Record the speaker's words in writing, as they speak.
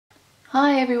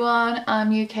Hi everyone, I'm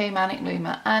UK Manic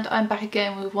Loomer and I'm back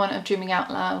again with one of Dreaming Out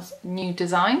Loud's new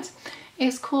designs.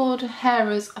 It's called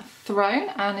Hera's Throne,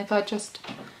 and if I just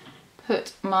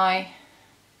put my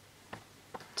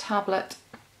tablet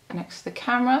next to the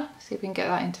camera, see if we can get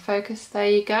that into focus, there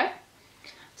you go.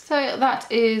 So that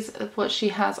is what she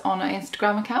has on her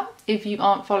Instagram account. If you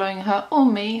aren't following her or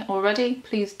me already,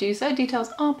 please do so.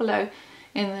 Details are below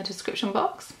in the description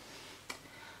box.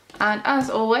 And as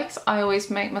always, I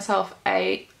always make myself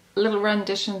a little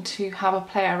rendition to have a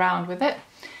play around with it.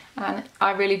 And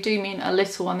I really do mean a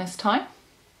little one this time.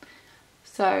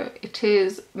 So it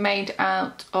is made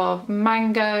out of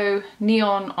mango,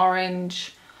 neon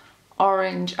orange,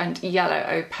 orange and yellow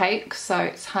opaque. So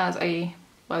it has a,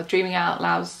 well, Dreaming Out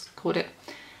Loud's called it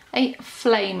a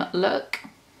flame look.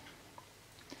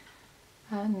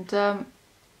 And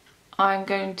I'm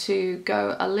going to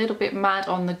go a little bit mad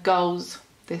on the goals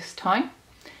this time,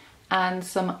 and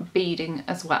some beading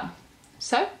as well.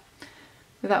 So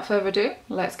without further ado,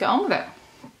 let's get on with it.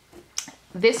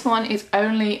 This one is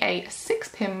only a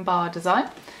 6-pin bar design,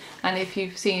 and if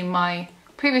you've seen my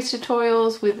previous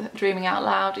tutorials with Dreaming Out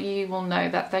Loud, you will know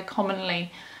that they're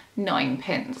commonly 9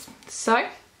 pins. So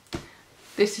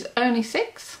this is only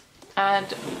 6 and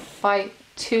by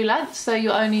 2 lengths, so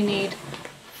you only need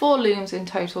 4 looms in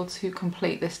total to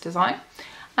complete this design.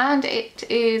 And it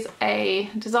is a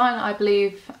design I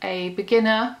believe a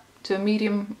beginner to a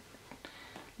medium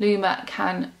loomer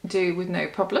can do with no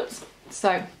problems.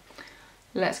 So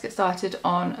let's get started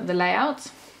on the layout.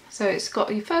 So it's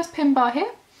got your first pin bar here.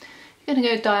 You're going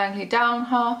to go diagonally down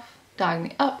half,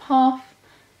 diagonally up half,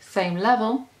 same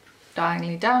level,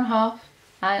 diagonally down half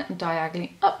and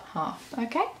diagonally up half.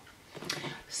 Okay,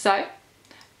 so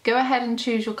go ahead and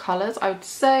choose your colours. I would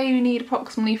say you need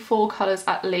approximately 4 colours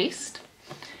at least.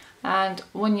 And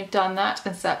when you've done that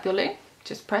and set up your loom,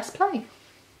 just press play.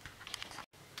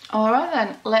 Alright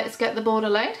then, let's get the border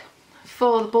laid.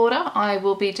 For the border, I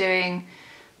will be doing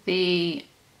using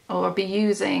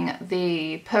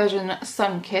the Persian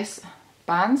Sun Kiss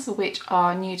bands, which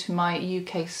are new to my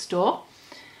UK store.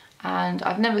 And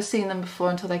I've never seen them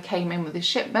before until they came in with the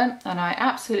shipment, and I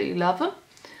absolutely love them.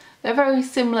 They're very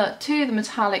similar to the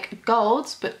metallic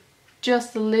golds, but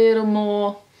just a little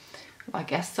more, I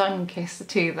guess, sun kiss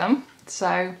to them.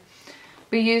 So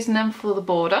we're using them for the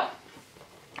border.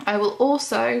 I will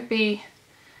also be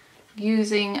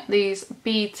using these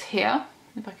beads here.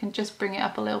 If I can just bring it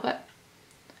up a little bit.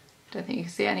 Don't think you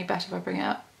can see any better if I bring it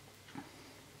up.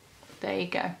 There you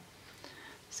go.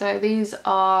 So these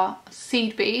are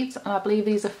seed beads, and I believe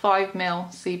these are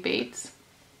 5mm seed beads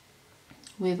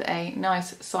with a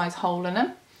nice size hole in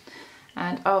them.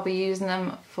 And I'll be using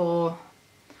them for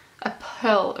a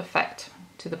pearl effect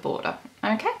to the border.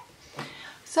 Okay,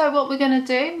 so what we're going to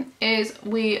do is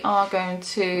we are going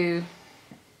to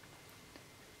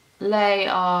lay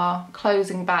our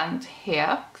closing band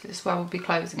here, because this is where we'll be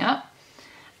closing up.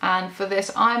 And for this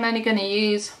I'm only going to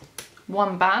use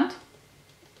 1 band,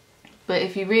 but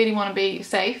if you really want to be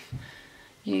safe,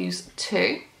 use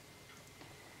 2.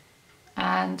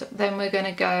 And then we're going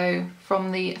to go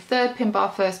from the 3rd pin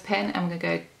bar, 1st pin, and we're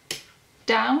going to go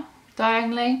down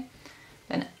diagonally,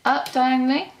 then up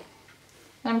diagonally,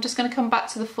 and I'm just going to come back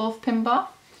to the 4th pin bar,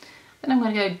 then I'm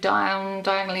going to go down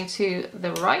diagonally to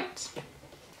the right,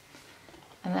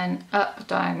 and then up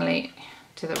diagonally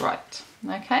to the right.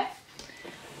 Okay,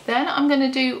 then I'm going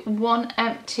to do 1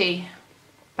 empty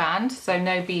band, so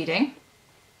no beading,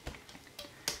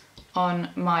 on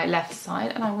my left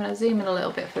side, and I'm going to zoom in a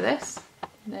little bit for this.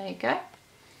 There you go.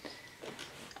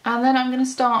 And then I'm going to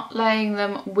start laying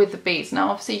them with the beads.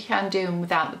 Now obviously you can do them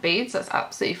without the beads, that's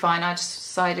absolutely fine. I just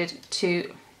decided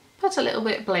to put a little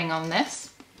bit of bling on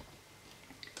this.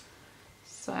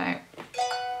 So,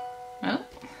 oh,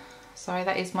 sorry,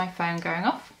 that is my phone going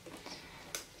off.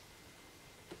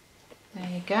 There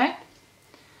you go.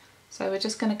 So we're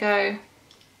just going to go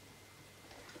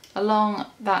along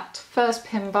that 1st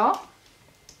pin bar.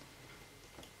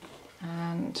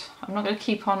 And I'm not going to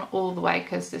keep on all the way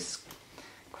because it's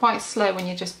quite slow when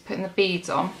you're just putting the beads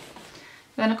on.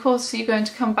 Then of course you're going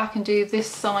to come back and do this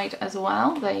side as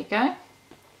well. There you go.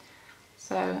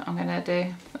 So I'm going to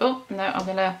do, oh no,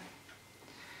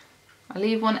 I'll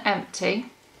leave 1 empty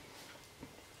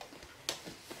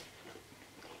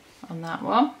on that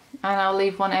one, and I'll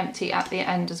leave 1 empty at the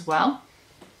end as well.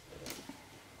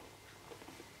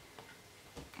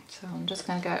 So I'm just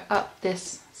going to go up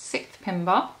this 6th pin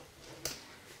bar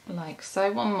like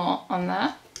so. 1 more on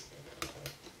there.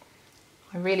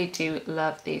 I really do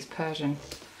love these Persian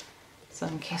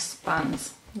Sun Kiss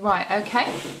bands. Right, okay.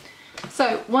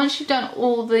 So once you've done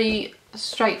all the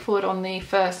straight forward on the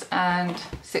first and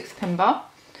sixth pin bar.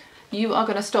 You are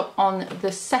going to stop on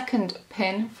the second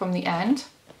pin from the end,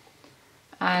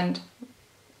 and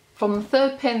from the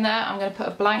third pin there I'm going to put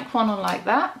a blank one on like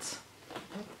that,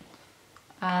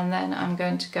 and then I'm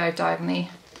going to go diagonally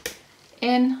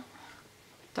in,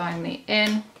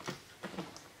 and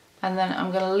then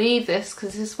I'm going to leave this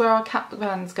because this is where our cap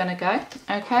band is going to go.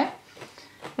 Okay,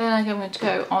 then I'm going to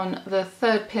go on the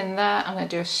third pin there. I'm going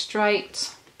to do a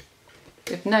straight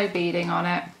with no beading on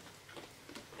it,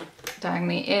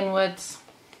 diagonally inwards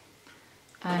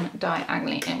and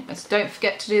diagonally inwards. Don't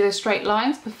forget to do those straight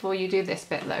lines before you do this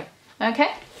bit though.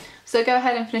 Okay, so go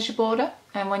ahead and finish your border,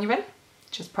 and when you're ready,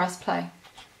 just press play.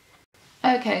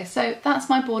 Okay, so that's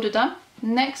my border done.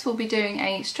 Next we'll be doing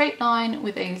a straight line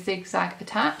with a zigzag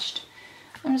attached.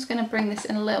 I'm just going to bring this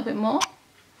in a little bit more.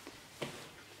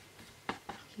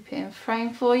 Keep it in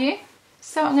frame for you.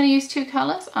 So I'm going to use two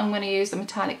colours. I'm going to use a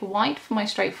metallic white for my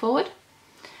straight forward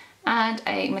and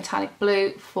a metallic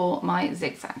blue for my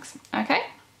zigzags. Okay,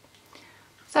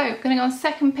 so I'm going to go on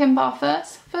second pin bar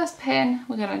first. First pin,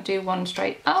 we're going to do one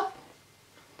straight up.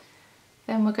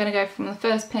 Then we're going to go from the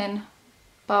first pin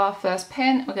bar, first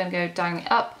pin, we're going to go diagonally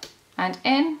up and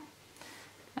in,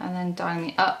 and then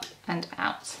diagonally up and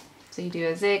out. So you do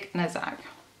a zig and a zag.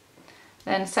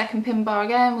 Then second pin bar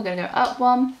again, we're going to go up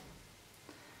one.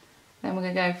 Then we're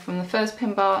going to go from the first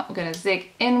pin bar, we're going to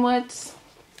zig inwards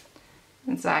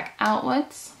and zag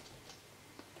outwards.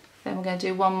 Then we're going to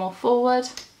do one more forward.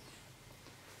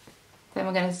 Then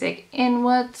we're going to zig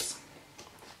inwards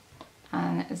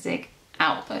and zig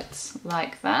outwards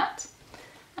like that.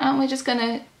 And we're just going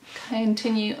to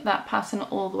continue that pattern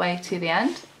all the way to the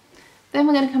end. Then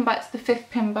we're going to come back to the fifth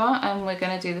pin bar and we're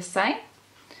going to do the same.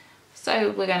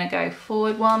 So we're going to go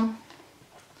forward one.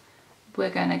 We're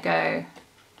going to go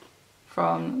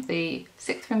from the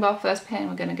sixth pin bar, first pin,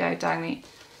 we're going to go diagonally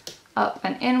up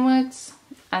and inwards,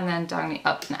 and then diagonally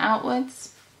up and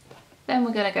outwards. Then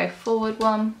we're going to go forward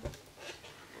one.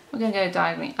 We're going to go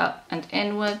diagonally up and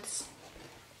inwards,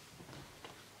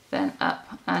 then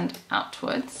up and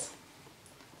outwards.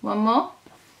 One more.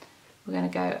 We're going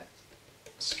to go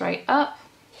straight up,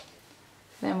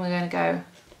 then we're going to go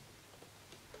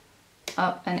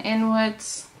up and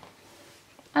inwards,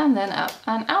 and then up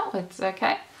and outwards.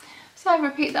 Okay, so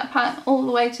repeat that pattern all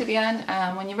the way to the end,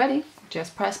 and when you're ready,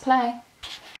 just press play.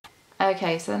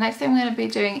 Okay, so the next thing we're going to be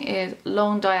doing is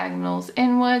long diagonals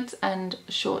inwards and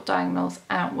short diagonals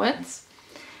outwards.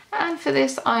 And for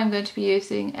this I'm going to be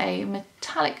using a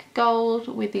metallic gold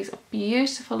with these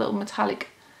beautiful little metallic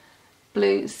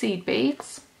blue seed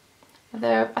beads.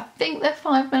 I think they're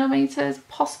 5mm,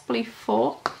 possibly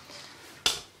 4.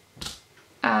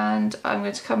 And I'm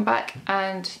going to come back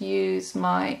and use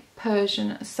my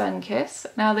Persian Sunkiss.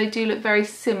 Now they do look very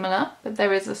similar, but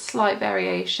there is a slight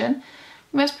variation.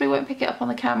 Most probably won't pick it up on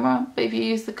the camera, but if you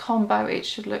use the combo it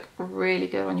should look really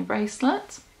good on your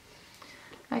bracelet.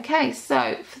 Okay,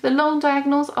 so for the long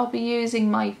diagonals I'll be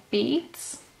using my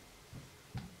beads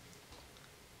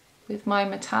with my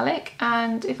metallic,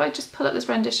 and if I just pull up this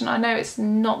rendition, I know it's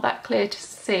not that clear to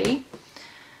see,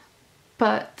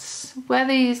 but where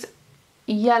these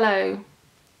yellow,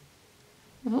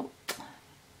 oh,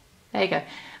 there you go,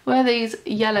 where these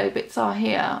yellow bits are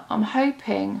here, I'm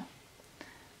hoping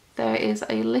there is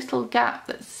a little gap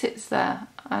that sits there,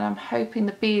 and I'm hoping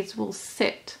the beads will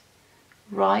sit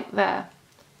right there.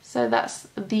 So that's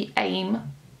the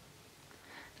aim.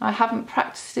 I haven't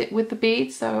practiced it with the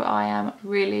beads, so I am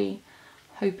really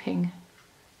hoping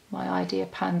my idea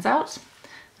pans out,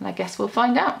 and I guess we'll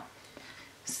find out.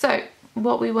 So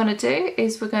what we want to do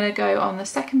is we're going to go on the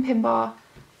second pin bar,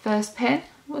 first pin,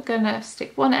 we're going to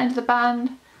stick one end of the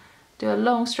band, do a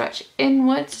long stretch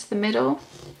inwards to the middle,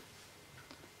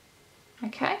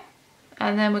 okay,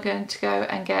 and then we're going to go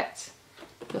and get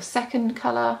your second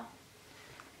colour.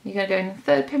 You're going to go in the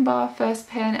third pin bar, first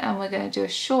pin, and we're going to do a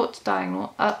short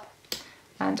diagonal up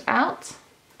and out.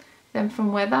 Then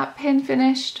from where that pin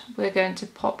finished, we're going to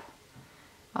pop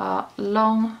our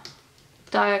long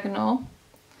diagonal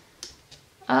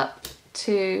up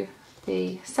to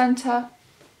the centre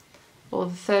or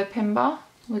the third pin bar.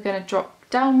 We're going to drop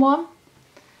down one.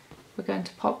 We're going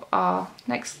to pop our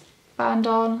next band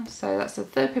on, so that's the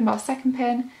third pin bar, second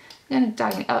pin. We're going to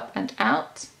diagonally up and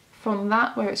out. From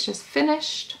that, where it's just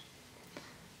finished,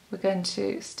 we're going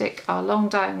to stick our long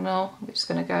diagonal, which is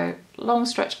going to go long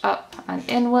stretch up and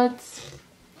inwards,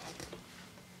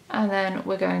 and then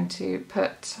we're going to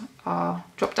put our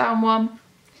drop down one,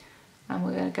 and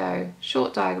we're going to go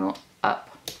short diagonal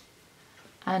up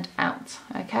and out.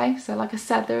 Okay, so like I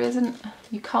said, there isn't,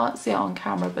 you can't see it on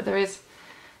camera, but there is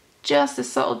just a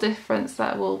subtle difference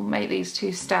that will make these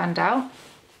two stand out.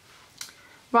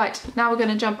 Right, now we're going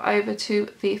to jump over to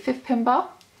the 5th pin bar,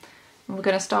 and we're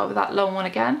going to start with that long one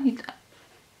again.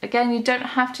 Again, you don't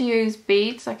have to use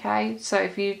beads, okay? So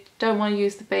if you don't want to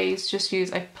use the beads, just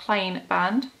use a plain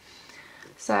band.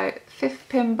 So 5th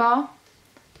pin bar,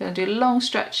 we're going to do a long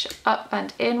stretch up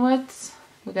and inwards.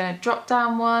 We're going to drop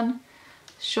down one,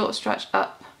 short stretch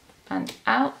up and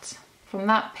out. From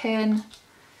that pin,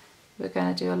 we're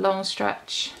going to do a long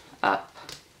stretch up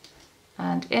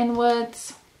and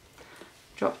inwards,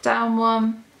 drop down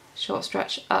one, short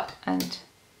stretch up and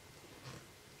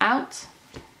out.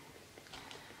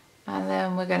 And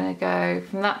then we're going to go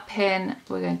from that pin,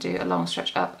 we're going to do a long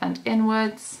stretch up and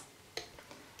inwards.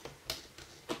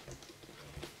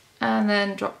 And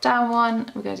then drop down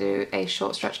one, we're going to do a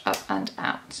short stretch up and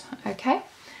out. Okay,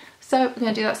 so we're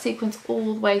going to do that sequence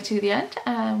all the way to the end,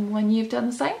 and when you've done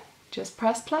the same, just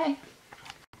press play.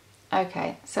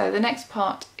 Okay, so the next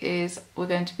part is we're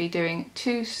going to be doing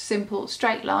 2 simple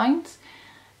straight lines,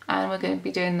 and we're going to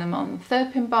be doing them on the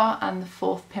 3rd pin bar and the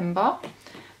 4th pin bar.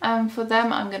 And for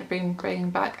them, I'm going to be bringing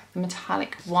back the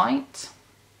metallic white.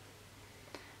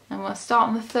 And we'll start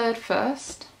on the 3rd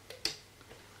first.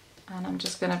 And I'm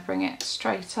just going to bring it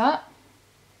straight up.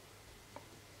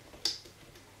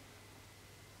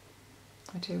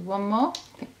 I'll do one more.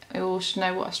 I think we all should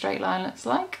know what a straight line looks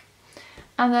like.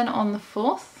 And then on the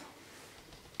 4th,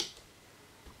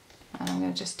 and I'm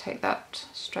going to just take that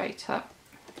straight up,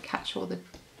 catch all the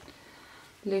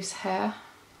loose hair.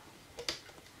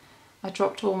 I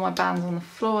dropped all my bands on the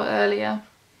floor earlier,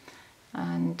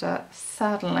 and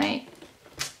sadly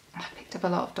I picked up a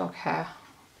lot of dog hair,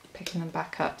 picking them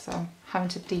back up, so I'm having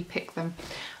to de-pick them.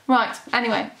 Right,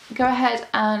 anyway, go ahead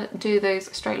and do those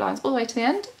straight lines all the way to the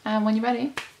end, and when you're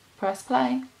ready, press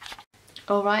play.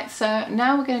 Alright, so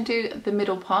now we're going to do the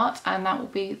middle part, and that will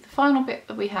be the final bit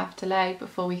that we have to lay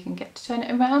before we can get to turn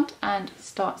it around and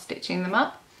start stitching them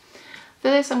up.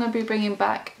 For this, I'm going to be bringing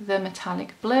back the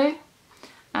metallic blue,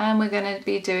 and we're going to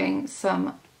be doing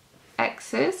some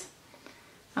X's,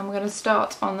 and we're going to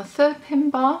start on the 3rd pin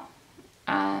bar,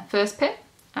 1st pin,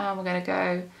 and we're going to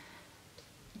go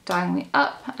diagonally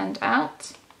up and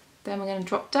out. Then we're going to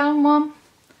drop down one,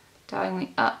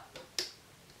 diagonally up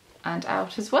and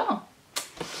out as well.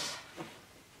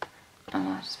 And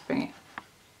I'll just bring it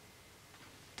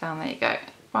down, there you go.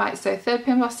 Right, so 3rd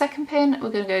pin bar, 2nd pin, we're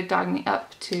going to go diagonally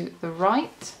up to the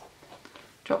right,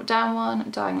 drop down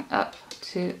one, diagonally up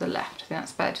to the left. I think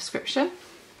that's a better description.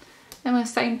 Then with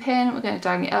the same pin, we're going to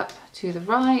diagonally up to the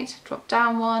right, drop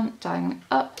down one, diagonally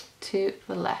up to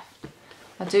the left.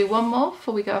 I'll do one more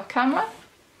before we go off camera.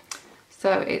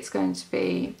 So it's going to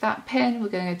be that pin, we're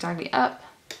going to go diagonally up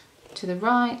to the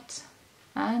right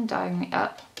and diagonally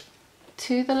up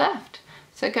to the left.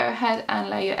 So go ahead and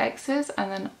lay your X's,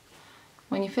 and then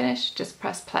when you finish, just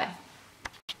press play.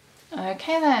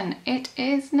 Okay then, it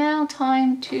is now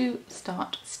time to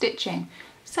start stitching.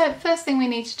 So first thing we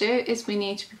need to do is we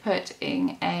need to be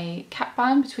putting a cap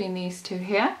band between these two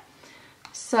here.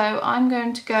 So I'm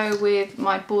going to go with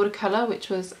my border colour, which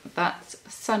was that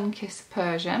Sun-Kissed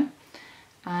Persian,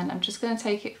 and I'm just going to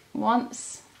take it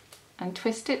once and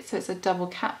twist it so it's a double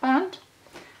cap band,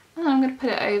 and I'm going to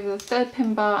put it over the 3rd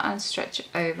pin bar and stretch it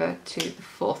over to the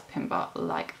 4th pin bar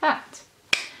like that.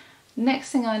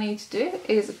 Next thing I need to do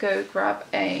is go grab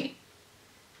a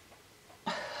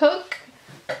hook,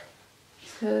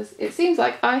 because it seems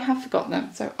like I have forgotten them,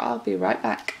 so I'll be right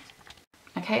back.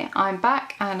 Okay, I'm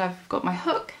back, and I've got my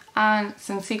hook and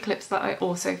some C-clips that I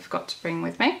also forgot to bring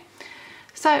with me.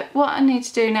 So what I need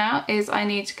to do now is I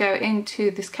need to go into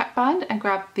this cap band and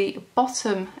grab the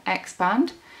bottom X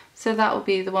band. So that will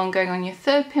be the one going on your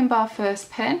 3rd pin bar, 1st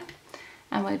pin,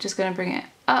 and we're just going to bring it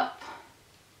up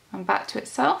and back to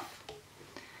itself.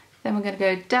 Then we're going to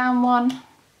go down one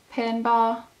pin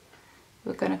bar,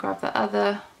 we're going to grab the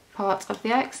other part of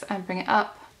the X and bring it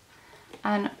up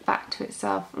and back to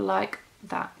itself like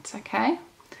that, okay?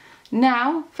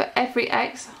 Now for every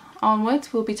X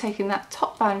onwards, we'll be taking that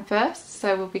top band first,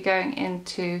 so we'll be going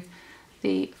into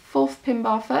the 4th pin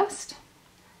bar first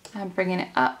and bringing it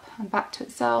up and back to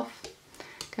itself,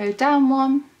 go down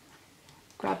one,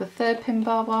 grab the 3rd pin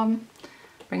bar one,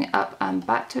 bring it up and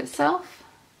back to itself,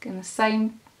 again the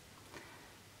same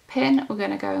pin, we're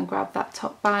going to go and grab that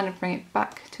top band and bring it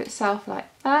back to itself like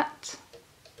that,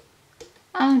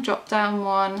 and drop down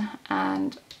one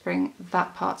and bring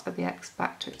that part of the X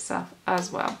back to itself as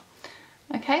well.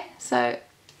 Okay, so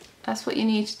that's what you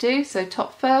need to do. So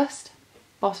top first,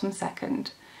 bottom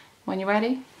second. When you're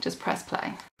ready, just press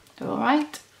play.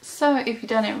 Alright, so if you've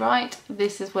done it right,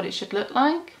 this is what it should look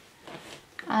like.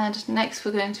 And next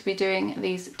we're going to be doing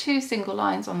these 2 single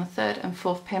lines on the 3rd and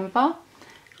 4th pin bar,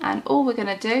 and all we're going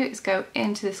to do is go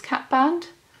into this cap band,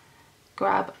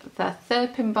 grab the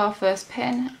 3rd pin bar 1st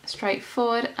pin, straight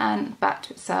forward and back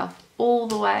to itself all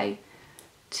the way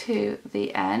to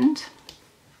the end.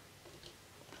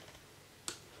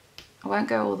 I won't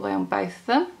go all the way on both of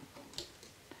them,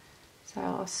 so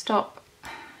I'll stop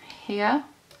here.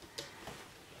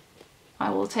 I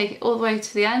will take it all the way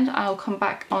to the end. I will come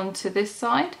back onto this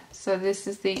side. So this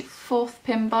is the 4th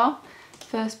pin bar,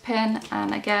 1st pin,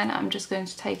 and again I'm just going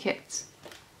to take it,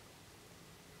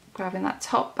 grabbing that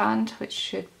top band, which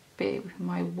should be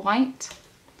my white,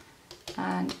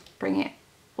 and bring it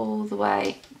all the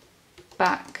way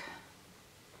back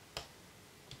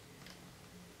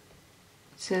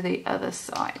to the other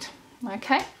side.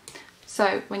 Okay,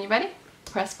 so when you're ready,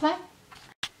 press play.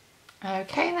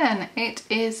 Okay then, it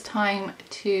is time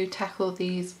to tackle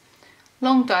these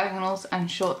long diagonals and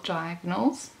short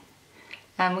diagonals.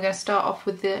 And we're going to start off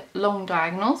with the long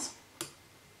diagonals.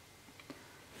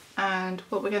 And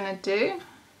what we're going to do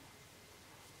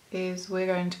is we're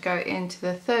going to go into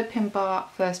the 3rd pin bar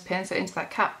 1st pin, so into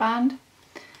that cap band.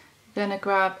 We're going to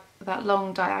grab that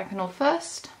long diagonal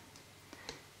first,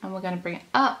 and we're going to bring it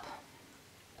up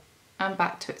and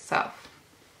back to itself.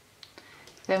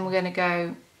 Then we're going to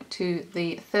go to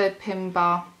the 3rd pin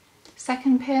bar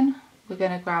 2nd pin. We're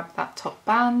going to grab that top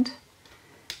band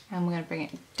and we're going to bring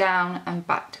it down and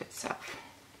back to itself.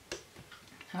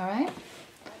 Alright,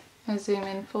 I'll zoom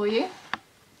in for you.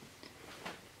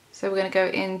 So we're going to go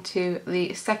into the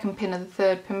 2nd pin of the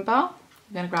 3rd pin bar.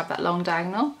 We're going to grab that long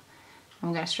diagonal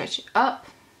and we're going to stretch it up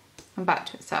and back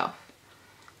to itself.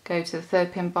 Go to the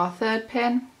 3rd pin bar 3rd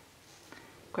pin,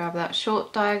 grab that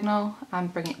short diagonal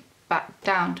and bring it back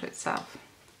down to itself.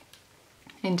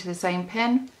 Into the same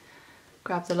pin,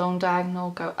 grab the long diagonal,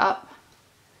 go up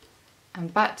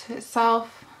and back to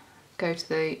itself, go to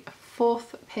the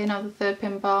 4th pin of the 3rd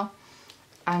pin bar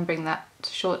and bring that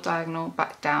short diagonal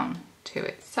back down to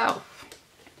itself.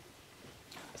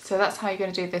 So that's how you're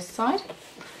going to do this side.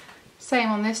 Same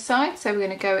on this side, so we're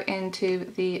going to go into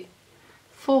the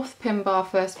 4th pin bar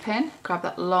 1st pin, grab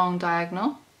that long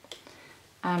diagonal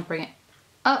and bring it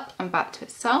up and back to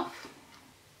itself.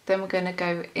 Then we're going to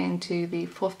go into the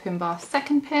 4th pin bar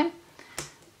 2nd pin.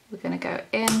 We're going to go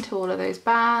into all of those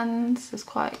bands. There's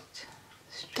quite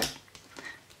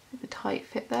a tight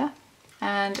fit there.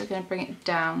 And we're going to bring it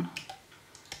down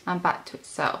and back to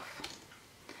itself.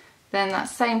 Then that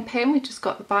same pin we just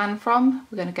got the band from,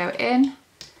 we're going to go in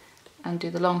and do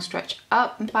the long stretch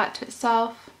up and back to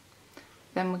itself.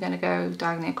 Then we're going to go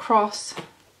diagonally across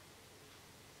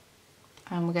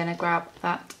and we're going to grab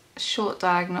that short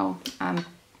diagonal and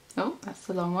oh, that's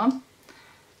the long one.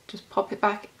 Just pop it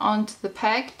back onto the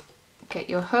peg, get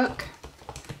your hook,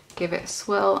 give it a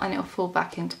swirl and it'll fall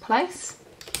back into place.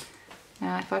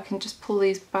 Now if I can just pull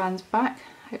these bands back,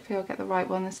 hopefully I'll get the right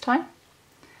one this time.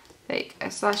 There you go,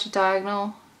 so that's your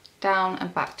diagonal, down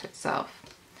and back to itself.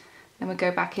 Then we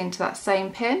go back into that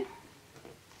same pin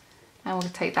and we'll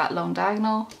take that long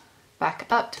diagonal, back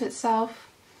up to itself,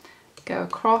 go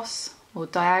across or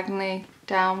diagonally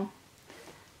down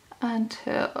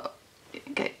until you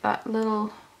get that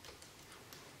little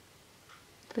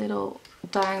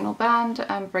diagonal band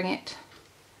and bring it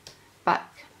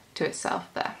back to itself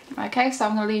there. Okay, so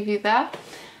I'm going to leave you there.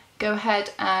 Go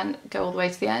ahead and go all the way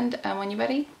to the end, and when you're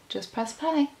ready, just press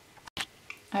play.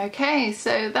 Okay,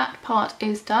 so that part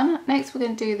is done. Next we're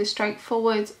going to do the straight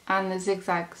forwards and the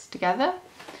zigzags together,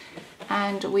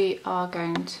 and we are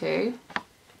going to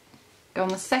go on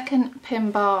the 2nd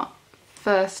pin bar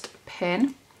 1st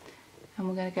pin, and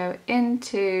we're going to go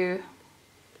into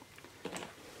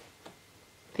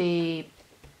the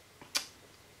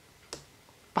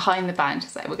behind the band,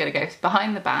 so we're going to go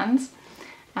behind the bands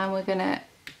and we're going to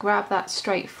grab that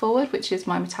straight forward, which is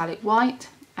my metallic white,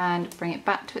 and bring it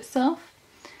back to itself.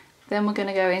 Then we're going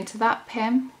to go into that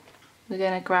pin, we're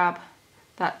going to grab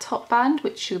that top band,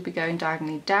 which should be going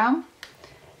diagonally down,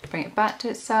 bring it back to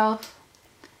itself,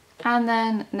 and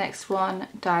then next one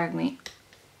diagonally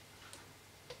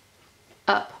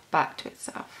up back to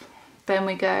itself. Then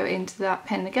we go into that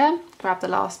pin again, grab the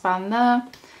last band there,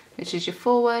 which is your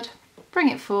forward, bring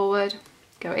it forward,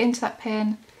 go into that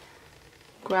pin,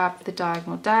 grab the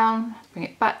diagonal down, bring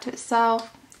it back to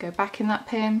itself, go back in that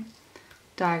pin,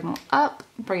 diagonal up,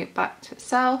 bring it back to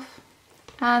itself,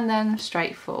 and then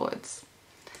straight forwards.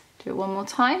 Do it one more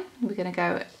time. We're going to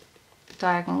go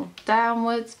diagonal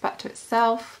downwards, back to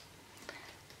itself,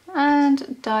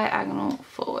 and diagonal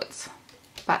forwards,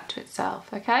 back to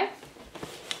itself, okay?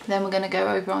 Then we're going to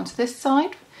go over onto this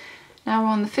side, Now we're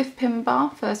on the 5th pin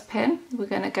bar, first pin. We're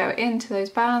going to go into those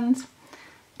bands,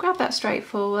 grab that straight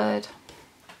forward,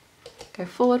 go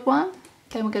forward one,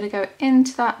 then we're going to go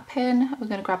into that pin, we're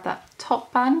going to grab that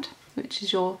top band, which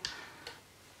is your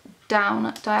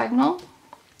down diagonal,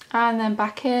 and then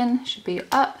back in should be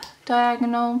up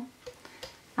diagonal,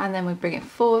 and then we bring it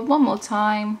forward one more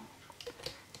time,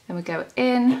 then we go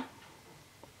in,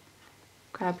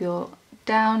 grab your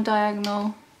down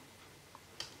diagonal,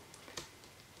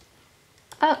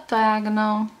 up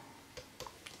diagonal,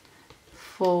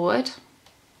 forward,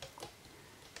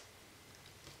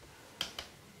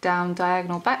 down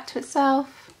diagonal back to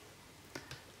itself,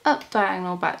 up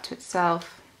diagonal back to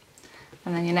itself,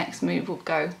 and then your next move will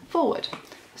go forward.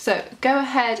 So go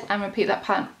ahead and repeat that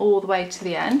pattern all the way to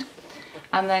the end,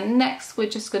 and then next we're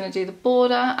just going to do the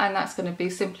border, and that's going to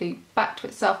be simply back to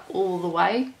itself all the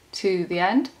way to the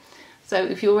end. So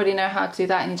if you already know how to do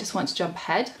that and you just want to jump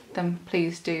ahead, then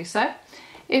please do so.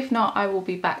 If not, I will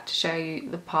be back to show you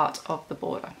the part of the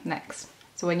border next.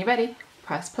 So when you're ready,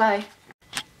 press play.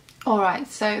 Alright,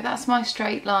 so that's my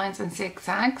straight lines and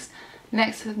zigzags.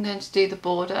 Next I'm going to do the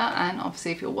border, and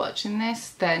obviously if you're watching this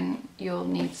then you'll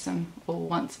need some or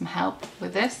want some help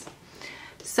with this.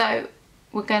 So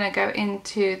we're going to go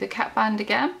into the cap band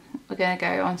again. We're going to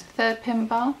go onto the 3rd pin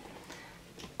bar,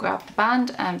 grab the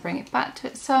band and bring it back to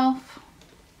itself,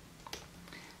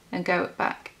 and go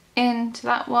back into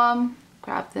that one,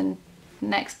 grab the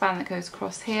next band that goes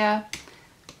across here,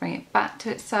 bring it back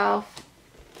to itself,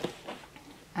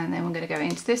 and then we're going to go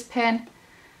into this pin,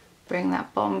 bring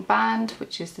that bottom band,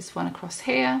 which is this one across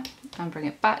here, and bring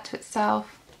it back to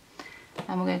itself,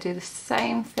 and we're going to do the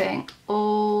same thing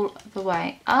all the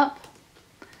way up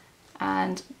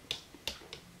and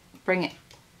bring it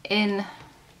in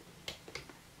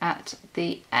at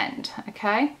the end.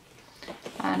 Okay,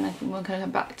 and we're going to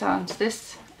come back down to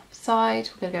this side,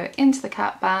 we're going to go into the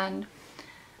cap band,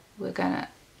 we're going to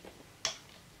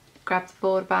grab the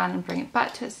border band and bring it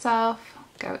back to itself,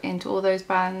 go into all those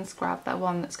bands, grab that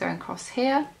one that's going across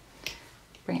here,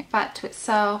 bring it back to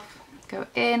itself, go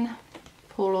in,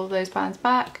 pull all those bands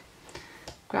back,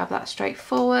 grab that straight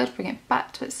forward, bring it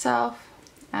back to itself,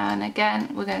 and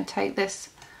again we're going to take this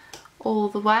all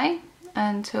the way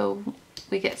until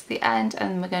we get to the end,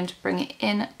 and we're going to bring it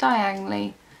in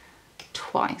diagonally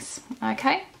twice.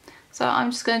 Okay, so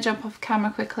I'm just going to jump off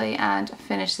camera quickly and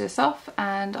finish this off,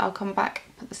 and I'll come back,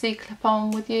 put the C-clip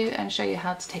on with you and show you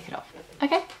how to take it off.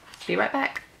 Okay, be right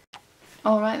back.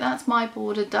 Alright, that's my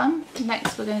border done.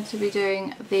 Next we're going to be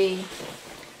doing the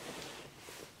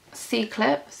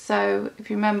C-clip. So if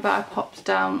you remember, I popped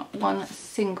down one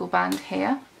single band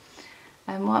here,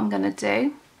 and what I'm going to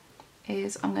do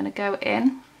is I'm going to go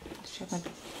in. I'm going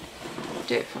to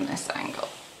do it from this angle,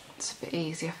 it's a bit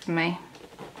easier for me,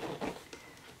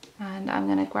 and I'm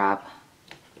going to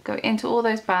go into all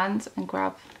those bands and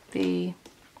grab the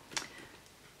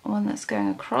one that's going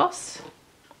across,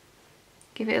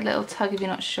 give it a little tug if you're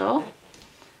not sure,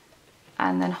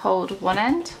 and then hold one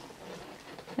end.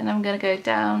 Then I'm going to go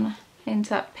down into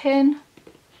that pin,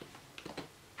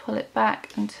 pull it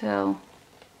back until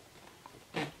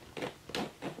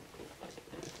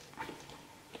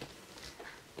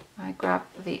I grab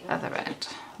the other end,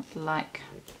 like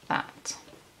that.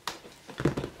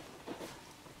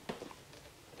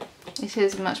 It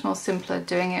is much more simpler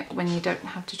doing it when you don't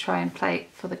have to try and play it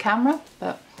for the camera,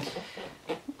 but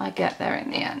I get there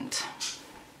in the end.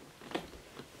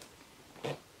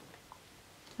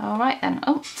 Alright then,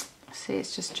 oh, see,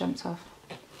 it's just jumped off.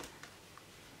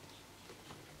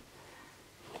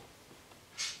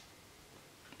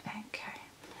 Okay.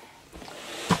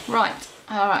 Right,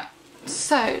 alright,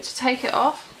 so to take it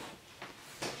off,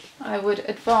 I would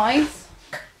advise,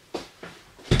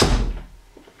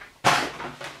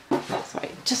 sorry,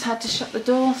 just had to shut the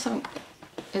door, so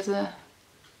there's a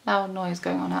loud noise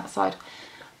going on outside.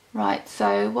 Right,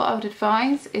 so what I would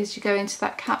advise is you go into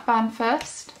that cap band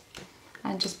first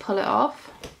and just pull it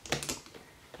off,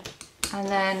 and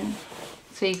then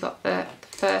so you got the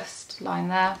first line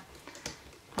there,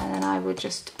 and then I would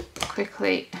just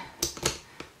quickly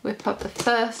whip up the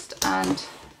 1st and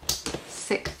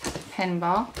 6th pin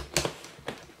bar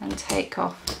and take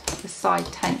off the side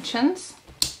tensions.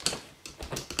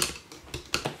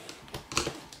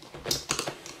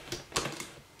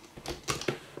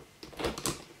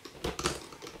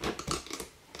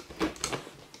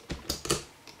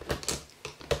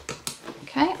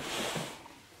 Okay,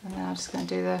 and then I'm just going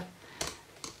to do the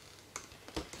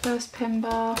 1st pin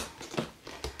bar.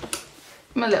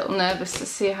 I'm a little nervous to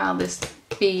see how this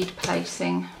bead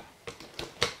placing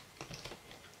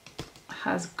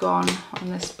has gone on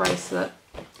this bracelet,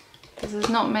 because there's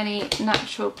not many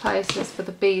natural places for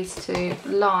the beads to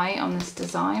lie on this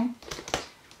design.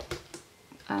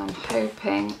 And I'm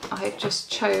hoping I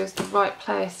just chose the right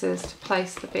places to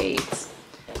place the beads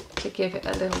to give it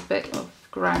a little bit of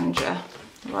grandeur.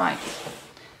 Right,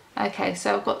 okay,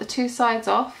 so I've got the two sides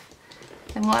off,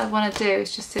 and what I want to do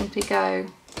is just simply go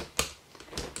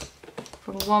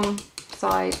from one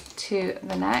side to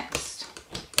the next.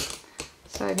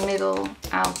 So middle,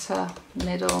 outer,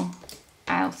 middle,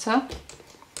 outer.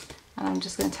 And I'm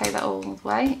just going to take that all the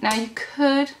way. Now you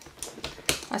could,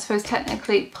 I suppose,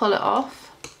 technically pull it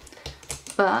off,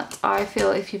 but I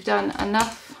feel if you've done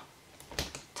enough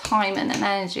time and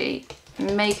energy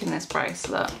making this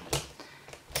bracelet,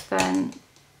 then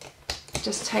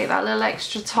just take that little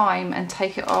extra time and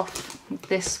take it off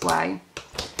this way,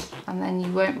 and then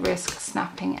you won't risk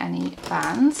snapping any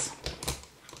bands.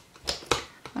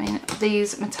 I mean,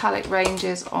 these metallic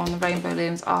ranges on the rainbow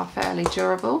looms are fairly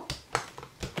durable,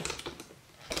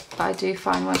 but I do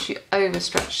find once you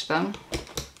overstretch them,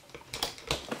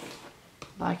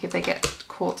 like if they get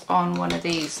caught on one of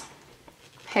these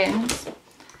pins,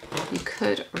 you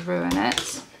could ruin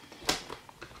it.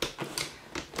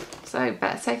 So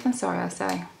better safe than sorry, I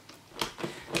say.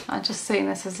 I'm just seeing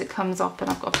this as it comes off, and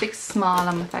I've got a big smile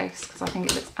on my face because I think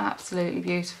it looks absolutely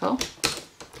beautiful.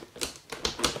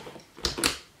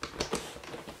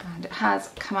 And it has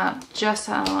come out just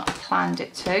how I planned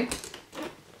it to.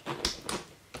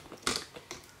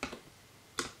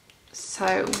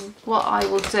 So what I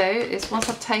will do is, once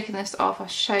I've taken this off, I'll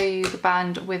show you the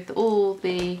band with all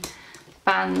the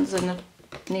bands and the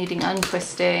needing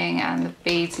untwisting, and the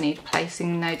beads need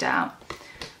placing, no doubt.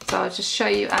 So I'll just show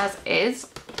you as is,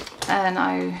 and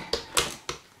I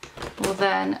will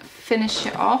then finish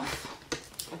it off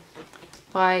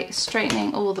by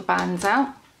straightening all the bands out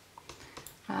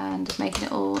and making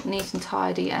it all neat and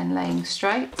tidy and laying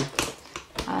straight.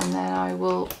 And then I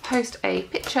will post a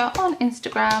picture on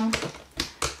Instagram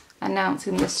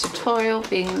announcing this tutorial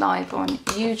being live on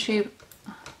YouTube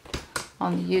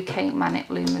on the UK Manic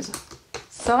Loomers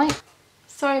site.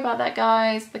 Sorry about that,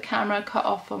 guys, the camera cut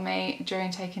off on me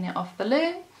during taking it off the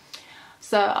loom,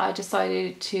 so I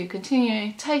decided to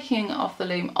continue taking off the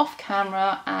loom off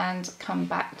camera and come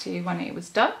back to you when it was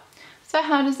done. So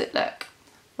how does it look?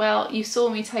 Well, you saw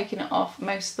me taking it off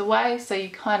most of the way, so you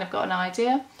kind of got an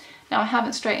idea. Now I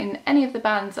haven't straightened any of the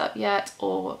bands up yet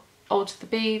or altered the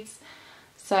beads,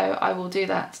 so I will do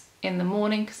that in the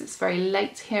morning because it's very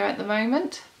late here at the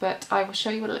moment, but I will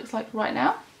show you what it looks like right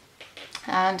now.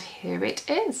 And here it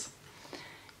is.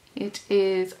 It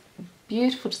is a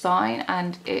beautiful design,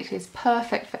 and it is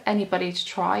perfect for anybody to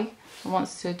try who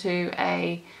wants to do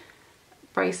a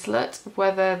bracelet,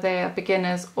 whether they are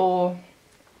beginners or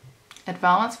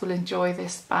advanced will enjoy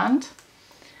this band.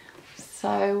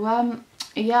 So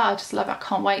yeah, I just love it. I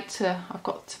can't wait to, I've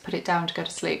got to put it down to go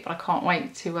to sleep, but I can't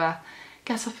wait to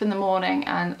get up in the morning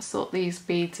and sort these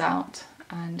beads out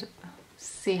and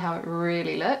see how it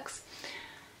really looks.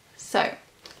 So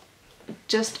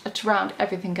just to round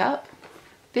everything up,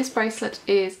 this bracelet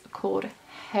is called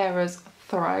Hera's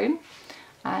Throne,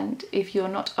 and if you're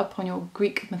not up on your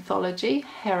Greek mythology,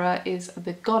 Hera is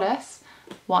the goddess,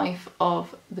 wife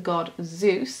of the god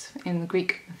Zeus in the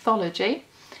Greek mythology.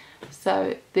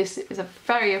 So this is a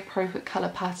very appropriate colour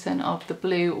pattern of the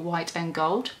blue, white and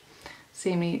gold.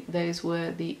 See me, those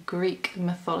were the Greek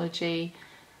mythology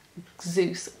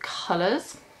Zeus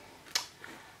colours.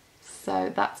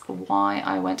 So that's why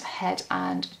I went ahead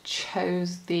and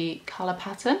chose the colour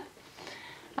pattern.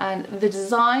 And the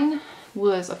design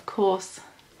was, of course,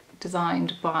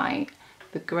 designed by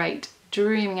the great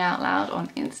Dreaming Out Loud on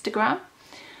Instagram.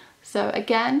 So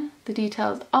again, the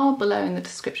details are below in the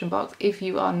description box if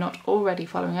you are not already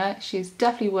following her. She's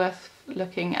definitely worth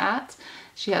looking at.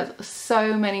 She has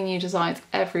so many new designs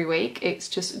every week. It's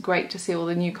just great to see all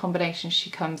the new combinations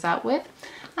she comes out with.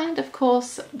 And of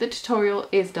course, the tutorial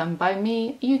is done by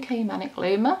me, UK Manic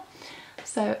Loomer.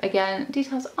 So again,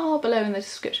 details are below in the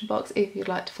description box if you'd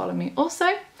like to follow me also.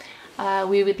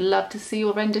 We would love to see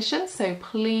your renditions, so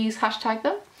please hashtag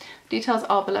them. Details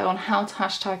are below on how to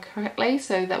hashtag correctly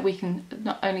so that we can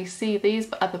not only see these,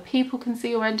 but other people can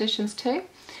see your renditions too.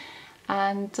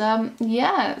 And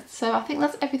yeah, so I think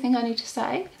that's everything I need to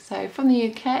say. So from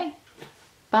the UK,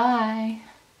 bye.